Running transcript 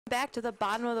Back to the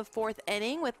bottom of the fourth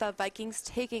inning with the Vikings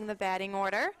taking the batting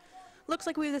order. Looks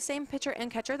like we have the same pitcher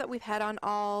and catcher that we've had on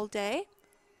all day.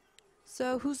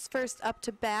 So who's first up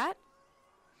to bat?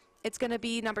 It's going to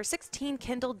be number 16,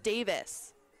 Kendall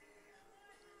Davis.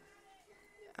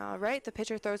 All right, the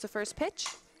pitcher throws the first pitch.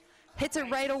 Hits it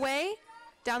right away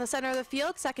down the center of the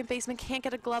field. Second baseman can't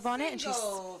get a glove on it, and she's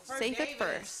safe at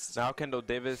first. Now Kendall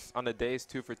Davis on the day is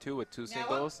 2 for 2 with 2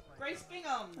 singles.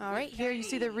 All right, here you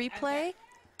see the replay.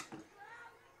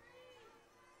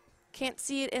 Can't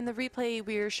see it in the replay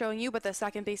we were showing you, but the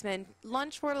second baseman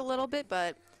lunged for it a little bit,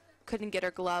 but couldn't get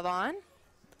her glove on.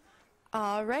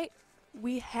 All right,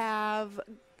 we have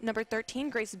number 13,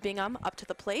 Grace Bingham, up to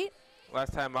the plate.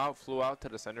 Last time out, flew out to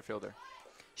the center fielder.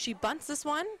 She bunts this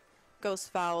one, goes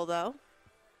foul though.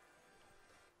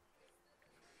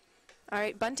 All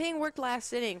right, bunting worked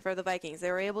last inning for the Vikings.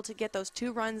 They were able to get those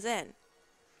 2 runs in.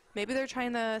 Maybe they're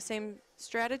trying the same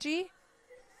strategy.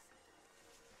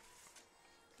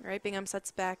 All right, Bingham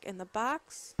sets back in the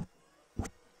box.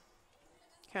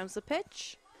 Comes the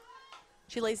pitch.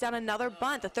 She lays down another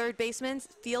bunt. The third baseman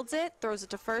fields it, throws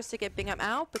it to first to get Bingham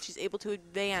out, but she's able to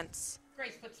advance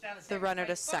Grace puts down the runner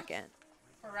to second.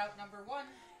 For route number 1.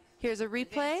 Here's a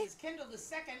replay. Kendall to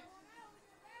second.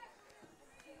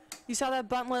 You saw that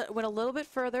bunt went a little bit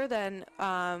further than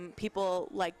people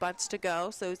like bunts to go,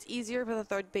 so it's easier for the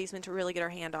third baseman to really get her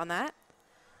hand on that.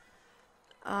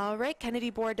 All right, Kennedy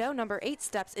Bordeaux, number 8,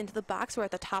 steps into the box. We're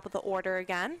at the top of the order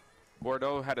again.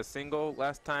 Bordeaux had a single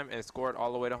last time and scored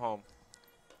all the way to home.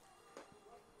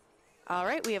 All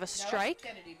right, we have a strike.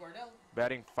 Kennedy Bordeaux.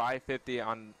 Batting .550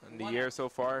 on the year so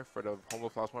far for the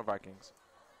Humboldt Flossmoor Vikings.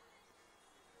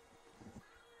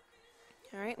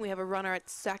 All right, we have a runner at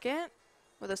second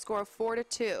with a score of 4-2.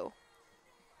 The fielders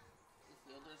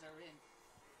are in.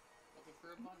 Looking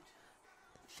for a bunt.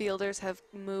 Fielders have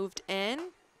moved in.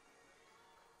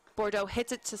 Bordeaux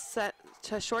hits it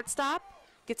to shortstop,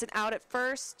 gets an out at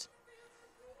first,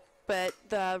 but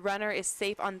the runner is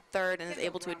safe on third and is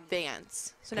able to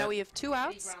advance. So now we have 2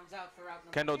 outs.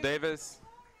 Kendall Davis,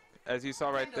 as you saw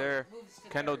right there,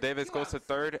 Kendall Davis goes to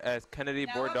third as Kennedy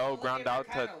Bordeaux ground out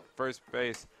to first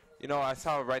base. You know, I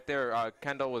saw right there,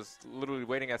 Kendall was literally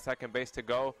waiting at second base to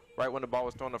go. Right when the ball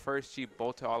was thrown to first, she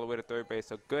bolted all the way to third base.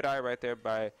 So good eye right there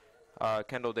by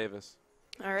Kendall Davis.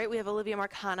 All right, we have Olivia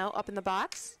Marcano up in the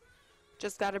box.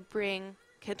 Just got to bring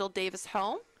Kendall Davis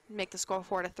home, make the score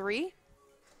 4-3.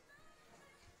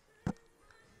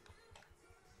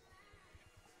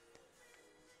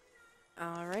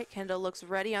 All right, Kendall looks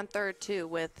ready on third too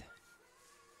with.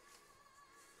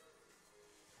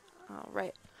 All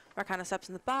right, Marcano steps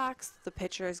in the box. The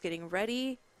pitcher is getting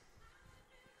ready.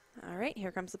 All right,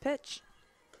 here comes the pitch.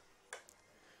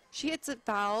 She hits it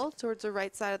foul towards the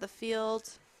right side of the field.